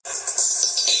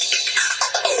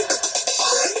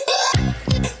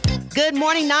Good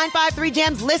morning, 953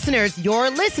 Jams listeners.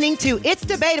 You're listening to It's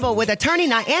Debatable with attorney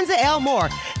Nyanza L. Moore.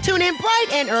 Tune in bright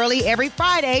and early every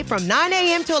Friday from 9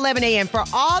 a.m. to 11 a.m. for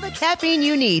all the caffeine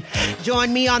you need.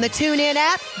 Join me on the TuneIn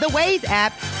app, the Waze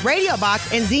app, Radio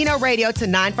Box, and Zeno Radio to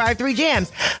 953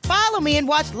 Jams. Follow me and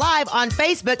watch live on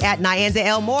Facebook at Nyanza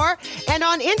L. Moore and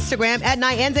on Instagram at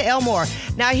Nyanza L. Moore.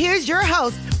 Now here's your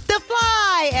host, the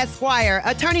Fly Esquire,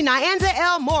 attorney Nyanza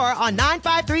L. Moore on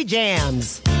 953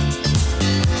 Jams.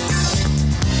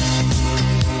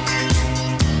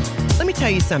 Let me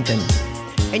tell you something,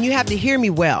 and you have to hear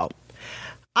me well.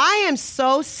 I am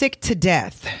so sick to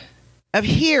death of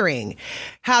hearing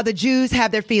how the Jews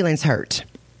have their feelings hurt.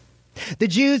 The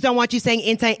Jews don't want you saying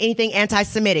anything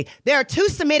anti-Semitic. There are two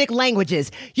Semitic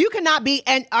languages. You cannot be,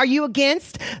 and are you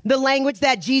against the language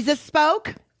that Jesus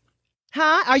spoke?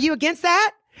 Huh? Are you against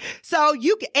that? So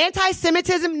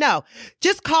anti-Semitism, no.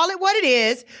 Just call it what it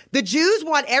is. The Jews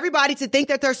want everybody to think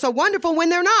that they're so wonderful when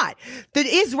they're not. The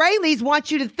Israelis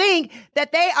want you to think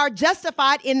that they are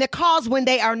justified in the cause when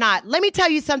they are not. Let me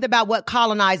tell you something about what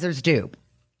colonizers do.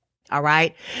 All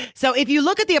right. So if you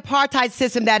look at the apartheid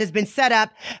system that has been set up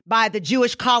by the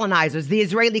Jewish colonizers, the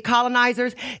Israeli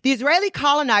colonizers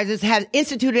have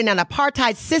instituted an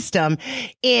apartheid system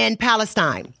in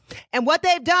Palestine. And what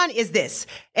they've done is this,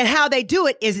 and how they do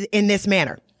it is in this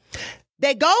manner.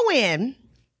 They go in,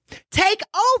 take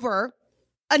over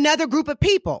another group of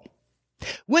people.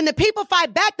 When the people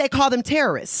fight back, they call them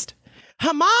terrorists.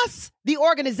 Hamas, the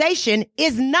organization,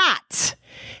 is not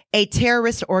a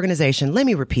terrorist organization. Let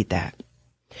me repeat that.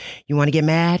 You want to get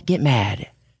mad? Get mad.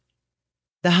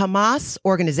 The Hamas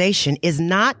organization is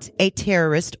not a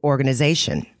terrorist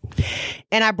organization.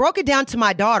 And I broke it down to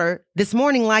my daughter this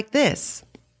morning like this.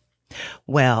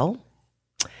 Well,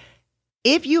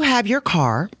 if you have your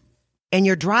car and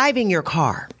you're driving your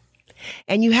car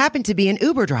and you happen to be an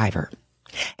Uber driver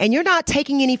and you're not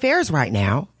taking any fares right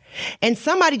now, and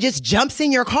somebody just jumps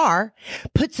in your car,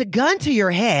 puts a gun to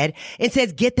your head and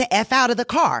says, get the F out of the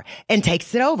car, and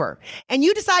takes it over. And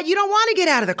you decide you don't want to get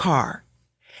out of the car.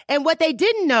 And what they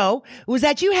didn't know was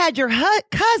that you had your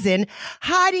cousin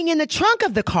hiding in the trunk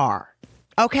of the car.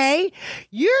 Okay?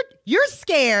 You're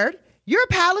scared. You're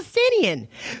Palestinian.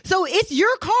 So it's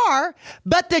your car,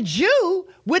 but the Jew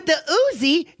with the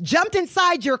Uzi jumped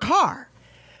inside your car.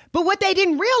 But what they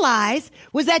didn't realize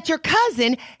was that your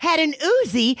cousin had an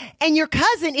Uzi, and your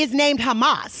cousin is named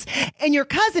Hamas, and your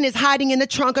cousin is hiding in the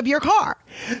trunk of your car.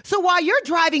 So while you're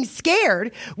driving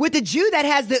scared with the Jew that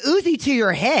has the Uzi to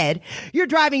your head, you're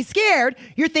driving scared,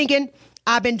 you're thinking,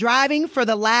 I've been driving for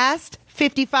the last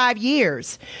 55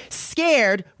 years,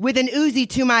 scared with an Uzi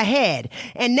to my head.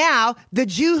 And now the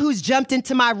Jew who's jumped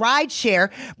into my ride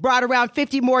share brought around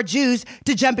 50 more Jews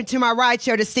to jump into my ride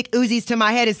share to stick Uzis to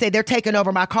my head and say they're taking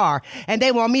over my car. And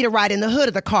they want me to ride in the hood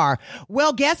of the car.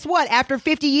 Well, guess what? After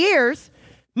 50 years,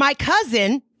 my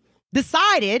cousin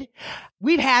decided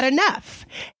we've had enough.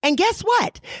 And guess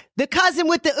what? The cousin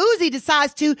with the Uzi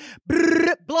decides to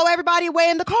blow everybody away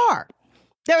in the car.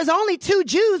 There was only 2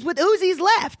 Jews with Uzis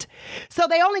left. So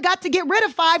they only got to get rid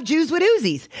of 5 Jews with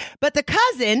Uzis. But the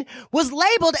cousin was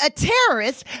labeled a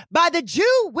terrorist by the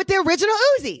Jew with the original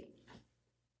Uzi.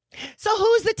 So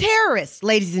who's the terrorist,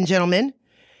 ladies and gentlemen?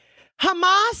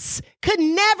 Hamas could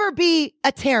never be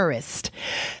a terrorist.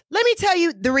 Let me tell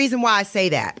you the reason why I say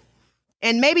that.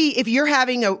 And maybe if you're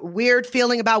having a weird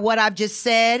feeling about what I've just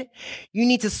said, you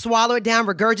need to swallow it down,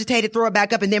 regurgitate it, throw it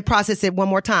back up, and then process it one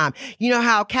more time. You know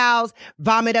how cows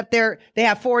vomit up they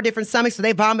have 4 different stomachs, so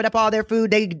they vomit up all their food.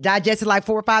 They digest it like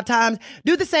 4 or 5 times.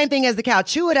 Do the same thing as the cow.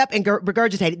 Chew it up and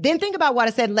regurgitate it. Then think about what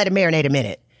I said and let it marinate a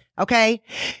minute. Okay?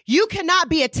 You cannot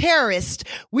be a terrorist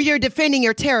when you're defending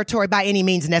your territory by any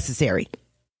means necessary.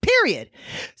 Period.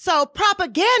 So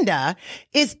propaganda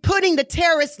is putting the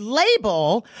terrorist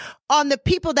label on the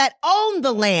people that own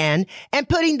the land and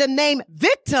putting the name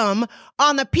victim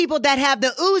on the people that have the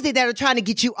Uzi that are trying to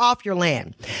get you off your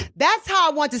land. That's how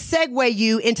I want to segue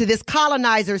you into this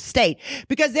colonizer state,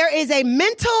 because there is a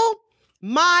mental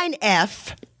mind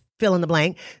F, fill in the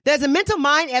blank. There's a mental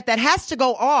mind F that has to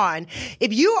go on.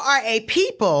 If you are a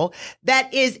people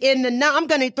that is I'm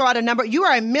going to throw out a number. You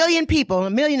are 1 million people.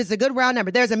 1 million is a good round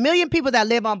number. There's 1 million people that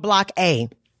live on Block A.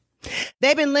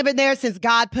 They've been living there since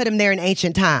God put them there in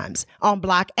ancient times on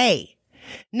Block A.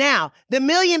 Now, the 1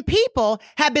 million people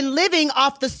have been living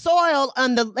off the soil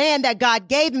on the land that God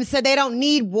gave them, so they don't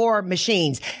need war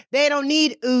machines. They don't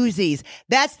need Uzis.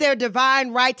 That's their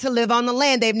divine right to live on the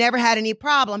land. They've never had any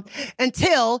problem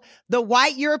until the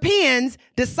white Europeans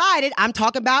decided, I'm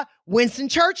talking about Winston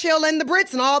Churchill and the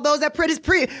Brits and all those that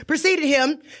preceded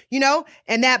him,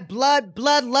 and that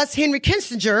bloodlust Henry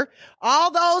Kissinger,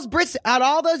 all those Brits and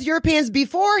all those Europeans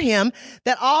before him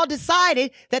that all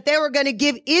decided that they were going to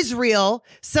give Israel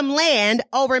some land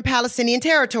over in Palestinian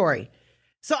territory.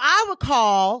 So I would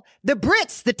call the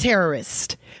Brits the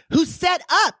terrorists who set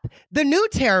up the new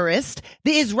terrorists,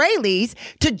 the Israelis,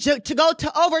 to go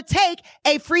to overtake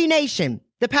a free nation,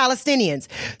 the Palestinians.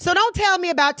 So don't tell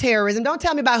me about terrorism. Don't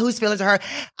tell me about whose feelings are hurt.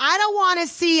 I don't want to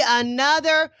see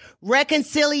another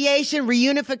reconciliation,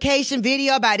 reunification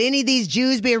video about any of these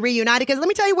Jews being reunited. Because let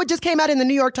me tell you what just came out in the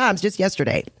New York Times just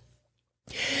yesterday.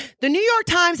 The New York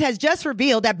Times has just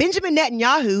revealed that Benjamin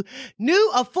Netanyahu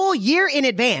knew a full year in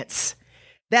advance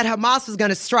that Hamas was going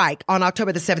to strike on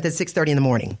October the 7th at 6:30 in the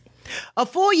morning. A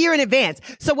full year in advance.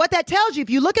 So what that tells you, if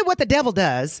you look at what the devil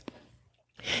does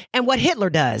and what Hitler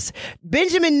does,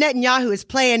 Benjamin Netanyahu is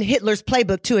playing Hitler's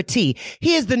playbook to a T.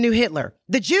 He is the new Hitler.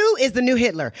 The Jew is the new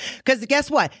Hitler. Because guess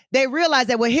what? They realized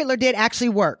that what Hitler did actually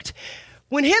worked.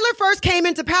 When Hitler first came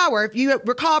into power, if you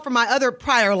recall from my other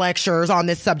prior lectures on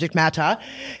this subject matter,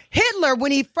 Hitler,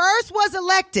 when he first was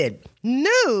elected,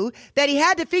 knew that he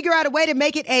had to figure out a way to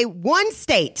make it a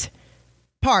one-state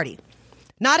party,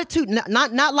 not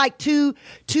like two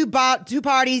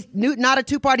parties, not a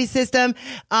two-party system,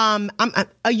 a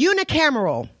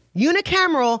unicameral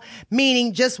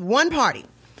meaning just one party,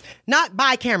 not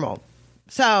bicameral.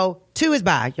 So two is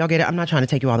bi. Y'all get it? I'm not trying to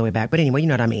take you all the way back, but anyway, you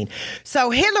know what I mean. So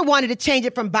Hitler wanted to change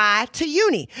it from bi to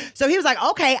uni. So he was like,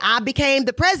 okay, I became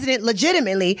the president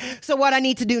legitimately. So what I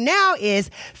need to do now is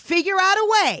figure out a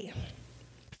way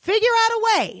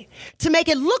to make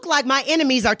it look like my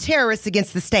enemies are terrorists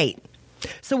against the state.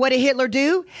 So what did Hitler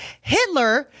do?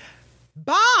 Hitler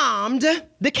bombed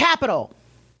the capital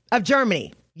of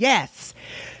Germany. Yes.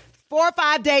 4 or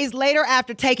 5 days later,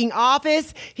 after taking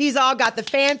office, he's all got the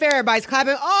fanfare. Everybody's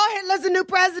clapping. Oh, Hitler's the new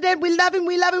president. We love him.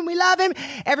 We love him. We love him.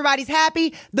 Everybody's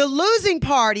happy. The losing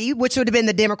party, which would have been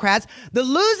the Democrats, the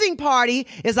losing party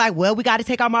is like, well, we got to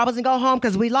take our marbles and go home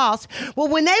because we lost. Well,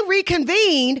 when they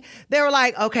reconvened, they were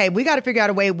like, okay, we got to figure out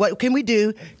a way. What can we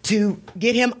do to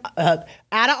get him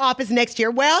out of office next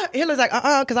year? Well, Hitler's like,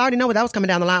 because I already know what that was coming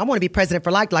down the line. I want to be president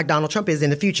for life like Donald Trump is in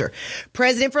the future.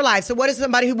 President for life. So what does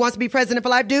somebody who wants to be president for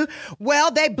life do? Well,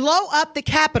 they blow up the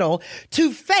Capitol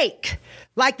to fake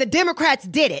like the Democrats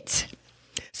did it.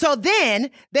 So then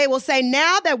they will say,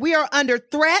 now that we are under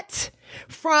threat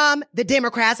from the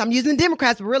Democrats, I'm using the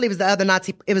Democrats, but really it was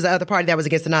the other party that was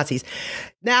against the Nazis.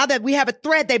 Now that we have a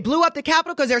threat, they blew up the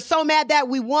Capitol because they're so mad that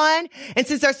we won. And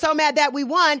since they're so mad that we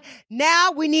won,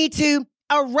 now we need to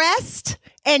arrest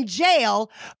and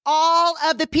jail all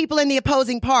of the people in the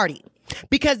opposing party.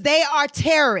 Because they are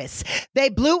terrorists. They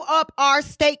blew up our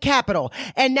state capitol.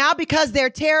 And now because they're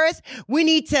terrorists, we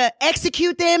need to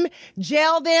execute them,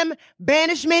 jail them,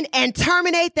 banishment, and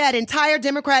terminate that entire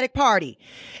Democratic Party.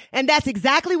 And that's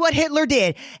exactly what Hitler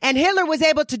did. And Hitler was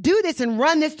able to do this and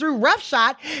run this through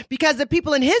roughshod because the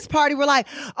people in his party were like,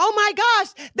 oh my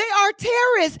gosh, they are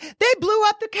terrorists. They blew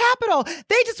up the Capitol.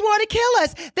 They just want to kill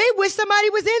us. They wish somebody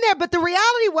was in there. But the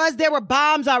reality was there were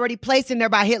bombs already placed in there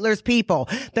by Hitler's people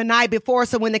the night before.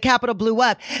 So when the Capitol blew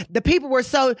up, the people were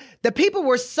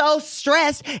so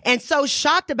stressed and so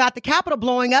shocked about the Capitol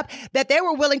blowing up that they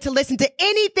were willing to listen to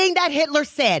anything that Hitler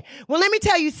said. Well, let me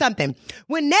tell you something.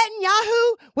 When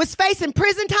Netanyahu was facing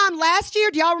prison time last year.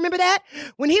 Do y'all remember that?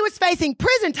 When he was facing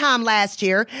prison time last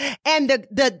year and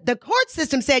the court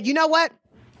system said, you know what?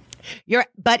 Your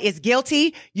butt is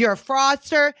guilty. You're a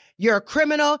fraudster. You're a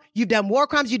criminal. You've done war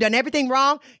crimes. You've done everything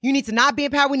wrong. You need to not be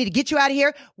in power. We need to get you out of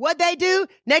here. What'd they do?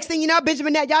 Next thing you know,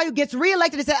 Benjamin Netanyahu gets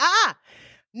reelected and said,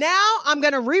 now I'm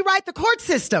going to rewrite the court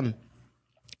system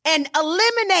and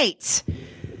eliminate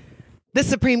the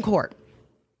Supreme Court.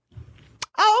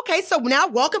 Oh, okay. So now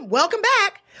welcome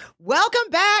back. Welcome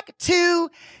back to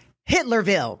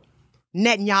Hitlerville,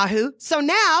 Netanyahu. So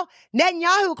now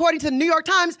Netanyahu, according to the New York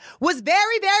Times, was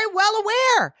very, very well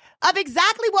aware of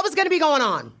exactly what was going to be going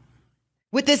on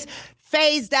with this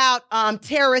phased out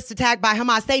terrorist attack by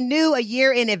Hamas. They knew a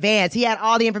year in advance. He had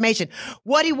all the information.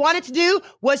 What he wanted to do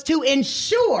was to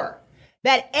ensure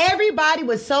that everybody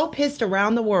was so pissed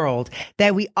around the world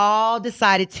that we all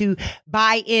decided to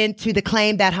buy into the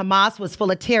claim that Hamas was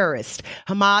full of terrorists.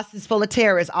 Hamas is full of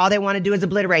terrorists. All they want to do is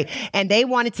obliterate. And they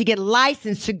wanted to get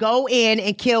licensed to go in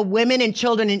and kill women and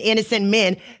children and innocent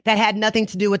men that had nothing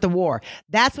to do with the war.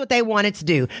 That's what they wanted to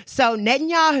do. So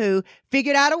Netanyahu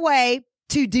figured out a way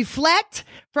to deflect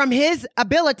from his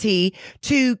ability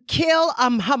to kill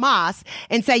Hamas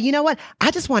and say, you know what?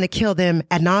 I just want to kill them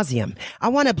ad nauseum. I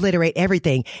want to obliterate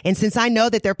everything. And since I know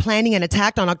that they're planning an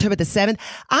attack on October the 7th,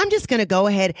 I'm just going to go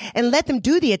ahead and let them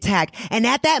do the attack. And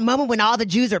at that moment, when all the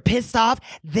Jews are pissed off,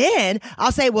 then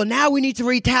I'll say, well, now we need to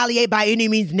retaliate by any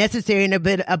means necessary and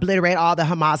obliterate all the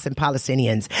Hamas and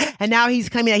Palestinians. And now he's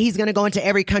claiming that he's going to go into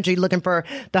every country looking for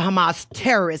the Hamas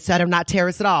terrorists that are not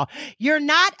terrorists at all. You're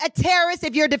not a terrorist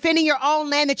if you're defending your own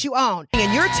land that you own.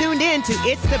 And you're tuned in to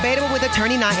It's Debatable with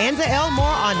attorney Nyanza Elmore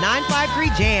on 953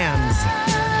 Jams.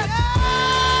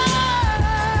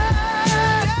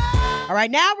 All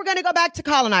right, now we're going to go back to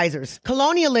colonizers.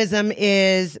 Colonialism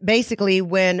is basically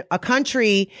when a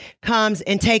country comes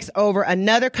and takes over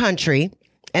another country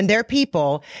and their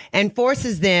people and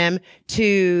forces them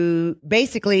to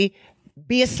basically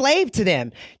be a slave to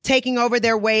them, taking over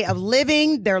their way of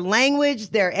living, their language,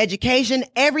 their education,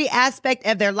 every aspect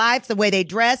of their lives, the way they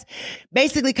dress,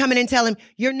 basically coming and telling them,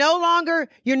 you're no longer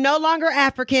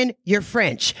African, you're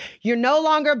French. You're no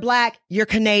longer black, you're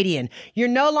Canadian. You're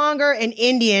no longer an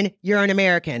Indian, you're an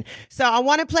American. So I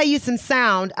want to play you some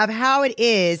sound of how it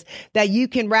is that you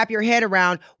can wrap your head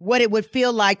around what it would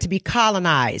feel like to be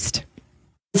colonized.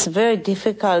 It's very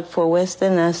difficult for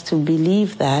Westerners to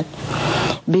believe that,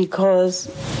 because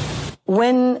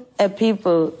when a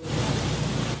people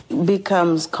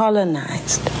becomes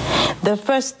colonized, the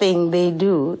first thing they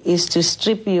do is to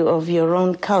strip you of your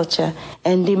own culture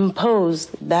and impose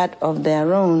that of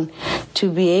their own to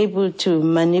be able to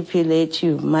manipulate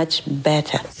you much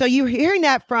better. So you're hearing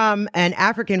that from an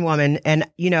African woman, and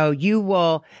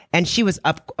and she was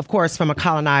of course from a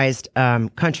colonized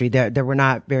country. There were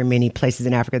not very many places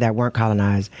in Africa that weren't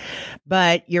colonized,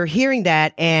 but you're hearing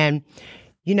that, and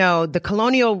the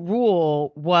colonial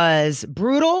rule was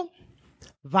brutal,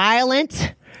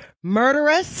 violent,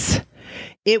 murderous.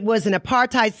 It was an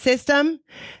apartheid system.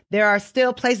 There are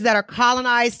still places that are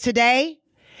colonized today.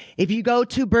 If you go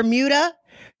to Bermuda,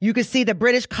 you can see the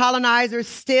British colonizers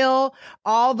still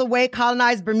all the way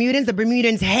colonized Bermudans. The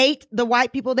Bermudans hate the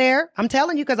white people there. I'm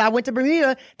telling you, because I went to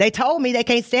Bermuda. They told me they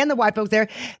can't stand the white folks there.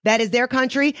 That is their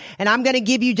country. And I'm going to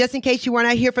give you, just in case you were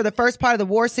not here for the first part of the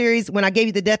war series, when I gave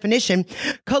you the definition,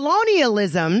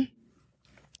 colonialism,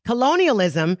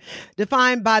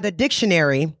 defined by the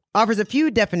dictionary, offers a few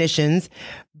definitions,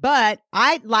 but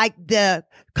I like the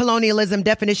colonialism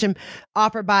definition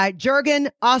offered by Jürgen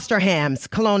Osterham's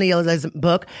colonialism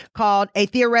book called A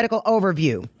Theoretical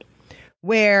Overview,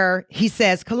 where he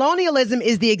says colonialism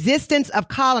is the existence of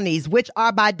colonies which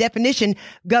are by definition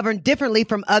governed differently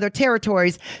from other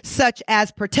territories, such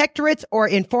as protectorates or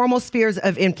informal spheres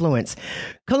of influence.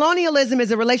 Colonialism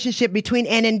is a relationship between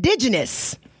an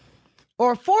indigenous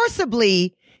or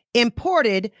forcibly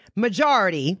imported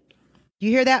majority. You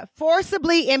hear that?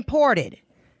 Forcibly imported.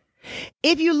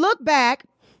 If you look back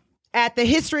at the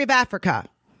history of Africa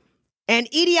and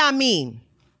Idi Amin,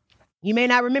 you may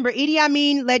not remember, Idi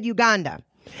Amin led Uganda.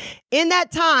 In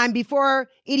that time, before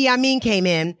Idi Amin came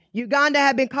in, Uganda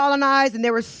had been colonized, and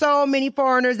there were so many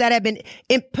foreigners that had been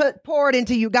poured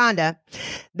into Uganda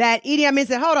that Idi Amin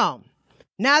said, hold on,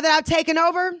 now that I've taken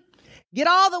over, get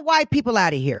all the white people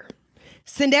out of here.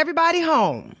 Send everybody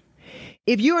home.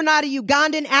 If you are not a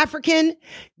Ugandan African,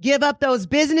 give up those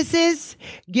businesses,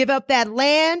 give up that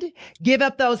land, give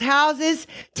up those houses,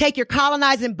 take your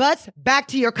colonizing butts back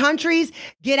to your countries,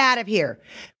 get out of here.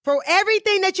 For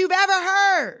everything that you've ever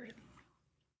heard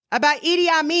about Idi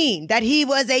Amin, that he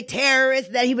was a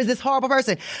terrorist, that he was this horrible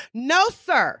person. No,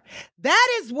 sir. That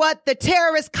is what the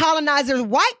terrorist colonizers,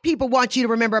 white people, want you to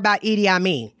remember about Idi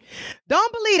Amin.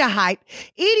 Don't believe the hype.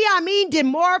 Idi Amin did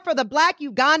more for the black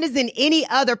Ugandans than any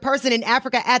other person in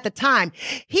Africa at the time.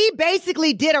 He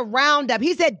basically did a roundup.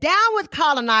 He said, down with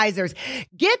colonizers.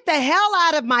 Get the hell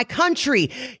out of my country.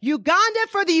 Uganda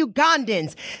for the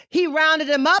Ugandans. He rounded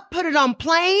them up, put it on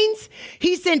planes.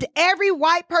 He sent every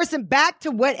white person back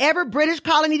to whatever British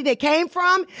colony they came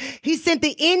from. He sent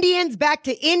the Indians back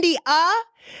to India.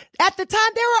 At the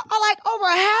time, there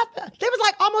was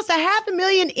like almost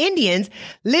 500,000 Indians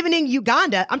living in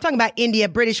Uganda. I'm talking about India,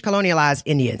 British colonialized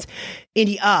Indians.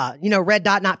 India, red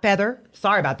dot, not feather.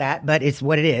 Sorry about that, but it's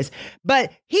what it is.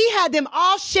 But he had them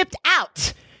all shipped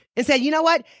out and said, you know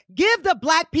what? Give the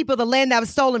black people the land that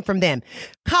was stolen from them.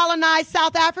 Colonize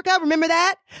South Africa. Remember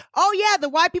that? Oh yeah, the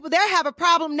white people there have a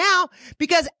problem now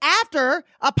because after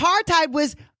apartheid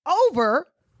was over,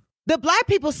 the black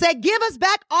people said, give us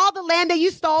back all the land that you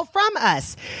stole from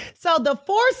us. So the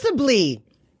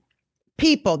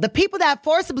people that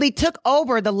forcibly took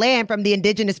over the land from the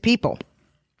indigenous people.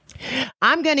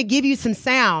 I'm going to give you some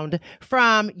sound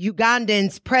from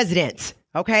Ugandan's president.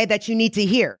 okay, that you need to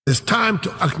hear. It's time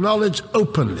to acknowledge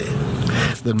openly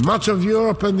that much of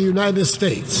Europe and the United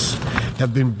States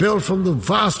have been built from the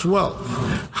vast wealth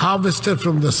harvested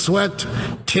from the sweat,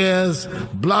 tears,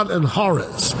 blood, and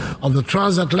horrors of the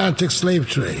transatlantic slave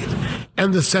trade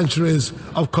and the centuries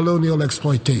of colonial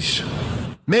exploitation.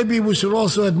 Maybe we should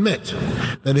also admit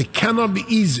that it cannot be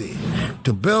easy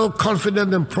to build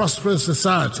confident and prosperous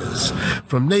societies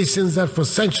from nations that for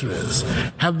centuries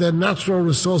have their natural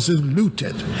resources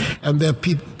looted and their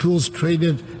peoples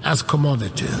traded as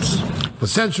commodities. For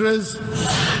centuries,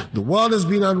 the world has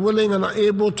been unwilling and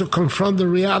unable to confront the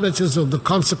realities of the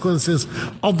consequences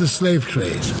of the slave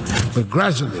trade. But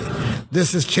gradually,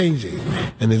 this is changing,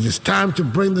 and it is time to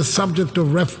bring the subject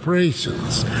of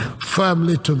reparations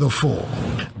firmly to the fore.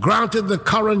 Granted, the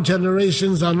current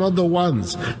generations are not the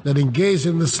ones that engaged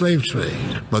in the slave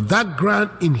trade, but that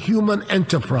grand inhuman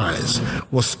enterprise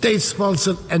was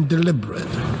state-sponsored and deliberate,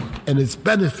 and its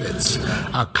benefits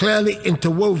are clearly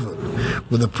interwoven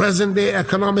with the present-day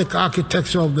economic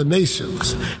architecture of the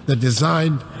nations that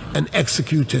designed and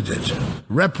executed it.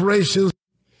 Reparations.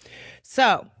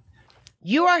 So,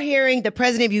 you are hearing the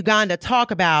president of Uganda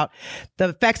talk about the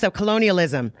effects of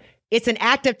colonialism. It's an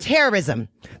act of terrorism.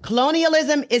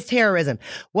 Colonialism is terrorism.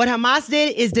 What Hamas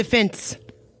did is defense.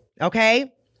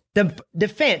 Okay? The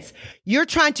defense. You're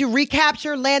trying to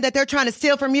recapture land that they're trying to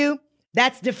steal from you.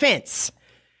 That's defense.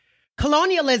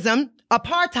 Colonialism,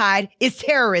 apartheid, is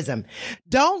terrorism.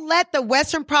 Don't let the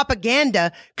Western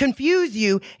propaganda confuse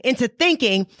you into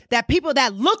thinking that people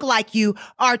that look like you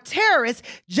are terrorists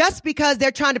just because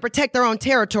they're trying to protect their own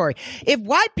territory. If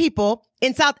white people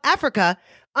in South Africa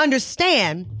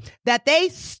understand that they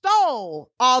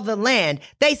stole all the land,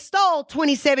 they stole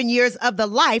 27 years of the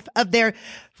life of their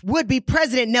would-be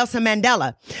president Nelson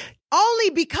Mandela, only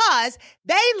because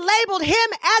they labeled him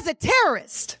as a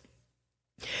terrorist.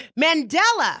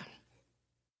 Mandela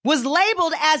was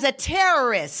labeled as a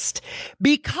terrorist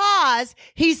because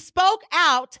he spoke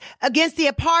out against the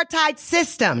apartheid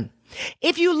system.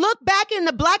 If you look back in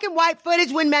the black and white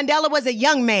footage when Mandela was a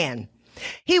young man,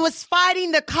 he was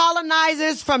fighting the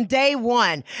colonizers from day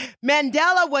one.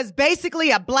 Mandela was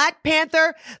basically a Black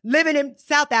Panther living in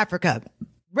South Africa,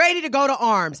 ready to go to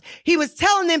arms. He was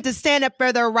telling them to stand up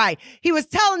for their right. He was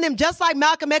telling them, just like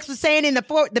Malcolm X was saying in the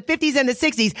 50s and the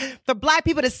 60s, for black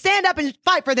people to stand up and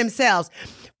fight for themselves.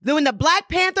 Then when the Black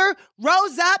Panther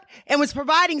rose up and was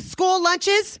providing school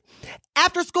lunches,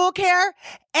 after school care,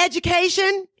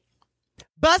 education,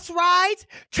 bus rides,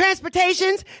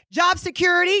 transportations, job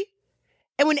security,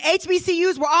 and when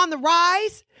HBCUs were on the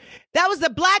rise, that was the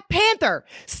Black Panther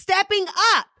stepping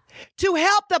up to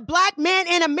help the black man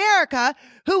in America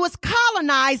who was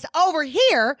colonized over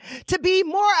here to be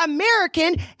more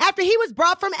American after he was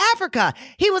brought from Africa.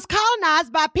 He was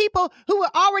colonized by people who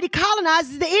were already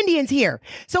colonized as the Indians here.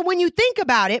 So when you think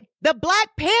about it, the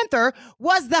Black Panther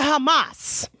was the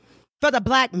Hamas for the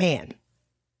black man.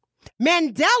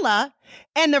 Mandela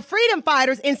and the freedom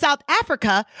fighters in South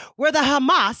Africa were the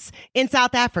Hamas in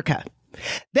South Africa.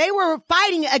 They were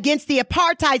fighting against the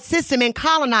apartheid system and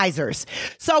colonizers.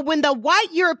 So when the white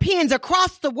Europeans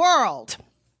across the world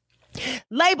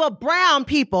label brown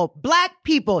people, black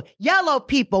people, yellow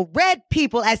people, red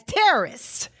people as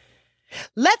terrorists,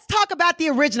 let's talk about the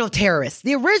original terrorist.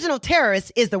 The original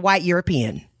terrorist is the white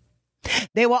European.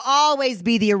 They will always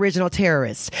be the original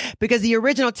terrorists because the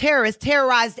original terrorists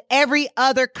terrorized every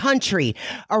other country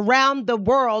around the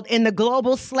world in the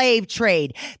global slave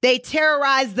trade. They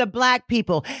terrorized the black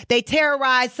people. They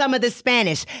terrorized some of the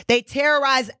Spanish. They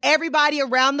terrorized everybody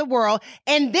around the world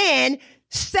and then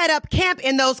set up camp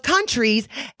in those countries.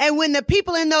 And when the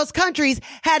people in those countries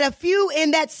had a few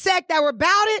in that sect that were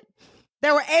about it, they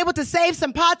were able to save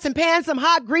some pots and pans, some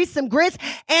hot grease, some grits,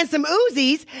 and some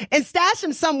Uzis and stash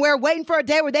them somewhere waiting for a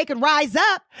day where they could rise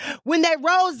up. When they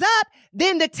rose up,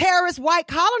 then the terrorist white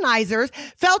colonizers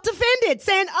felt offended,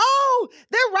 saying, oh,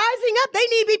 they're rising up. They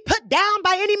need to be put down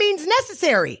by any means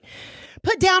necessary.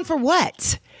 Put down for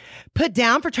what? Put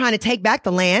down for trying to take back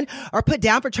the land, or put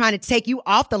down for trying to take you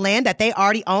off the land that they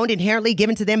already owned, inherently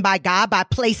given to them by God, by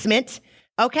placement.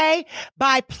 Okay?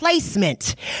 By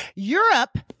placement.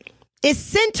 Europe is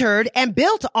centered and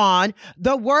built on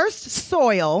the worst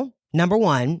soil, number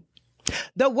one,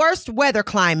 the worst weather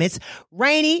climates,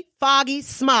 rainy, foggy,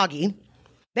 smoggy.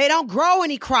 They don't grow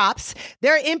any crops.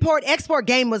 Their import-export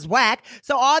game was whack.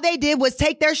 So all they did was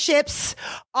take their ships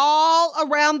all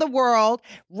around the world,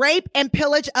 rape and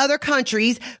pillage other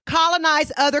countries,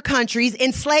 colonize other countries,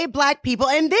 enslave black people,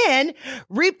 and then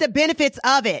reap the benefits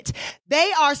of it. They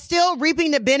are still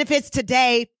reaping the benefits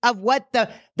today of what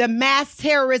the the mass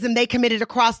terrorism they committed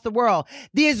across the world.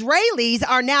 The Israelis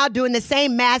are now doing the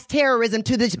same mass terrorism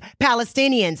to the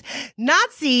Palestinians.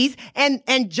 Nazis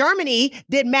and Germany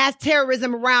did mass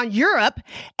terrorism around Europe.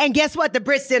 And guess what? The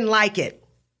Brits didn't like it.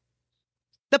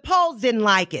 The Poles didn't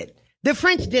like it. The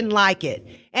French didn't like it.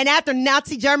 And after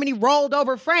Nazi Germany rolled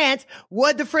over France,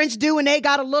 what did the French do when they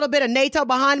got a little bit of NATO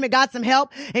behind them and got some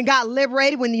help and got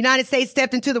liberated when the United States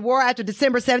stepped into the war after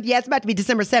December 7th? Yeah, it's about to be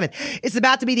December 7th. It's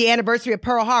about to be the anniversary of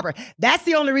Pearl Harbor. That's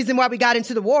the only reason why we got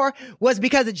into the war, was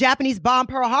because the Japanese bombed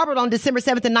Pearl Harbor on December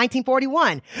 7th in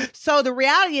 1941. So the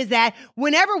reality is that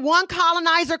whenever one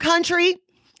colonizer country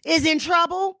is in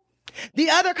trouble, the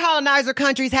other colonizer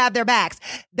countries have their backs.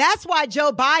 That's why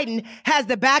Joe Biden has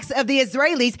the backs of the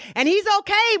Israelis, and he's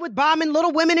okay with bombing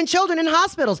little women and children in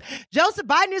hospitals. Joseph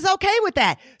Biden is okay with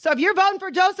that. So if you're voting for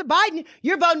Joseph Biden,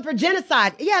 you're voting for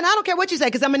genocide. Yeah, and I don't care what you say,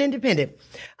 because I'm an independent.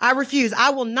 I refuse. I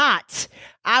will not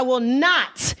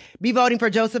be voting for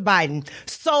Joseph Biden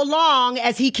so long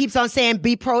as he keeps on saying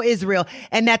be pro-Israel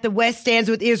and that the West stands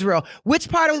with Israel. Which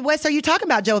part of the West are you talking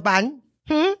about, Joe Biden?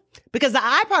 Because the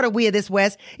I part of we of this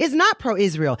West is not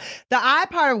pro-Israel. The I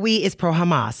part of we is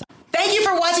pro-Hamas. Thank you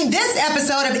for watching this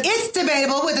episode of It's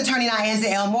Debatable with attorney Nyanza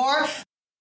Elmore.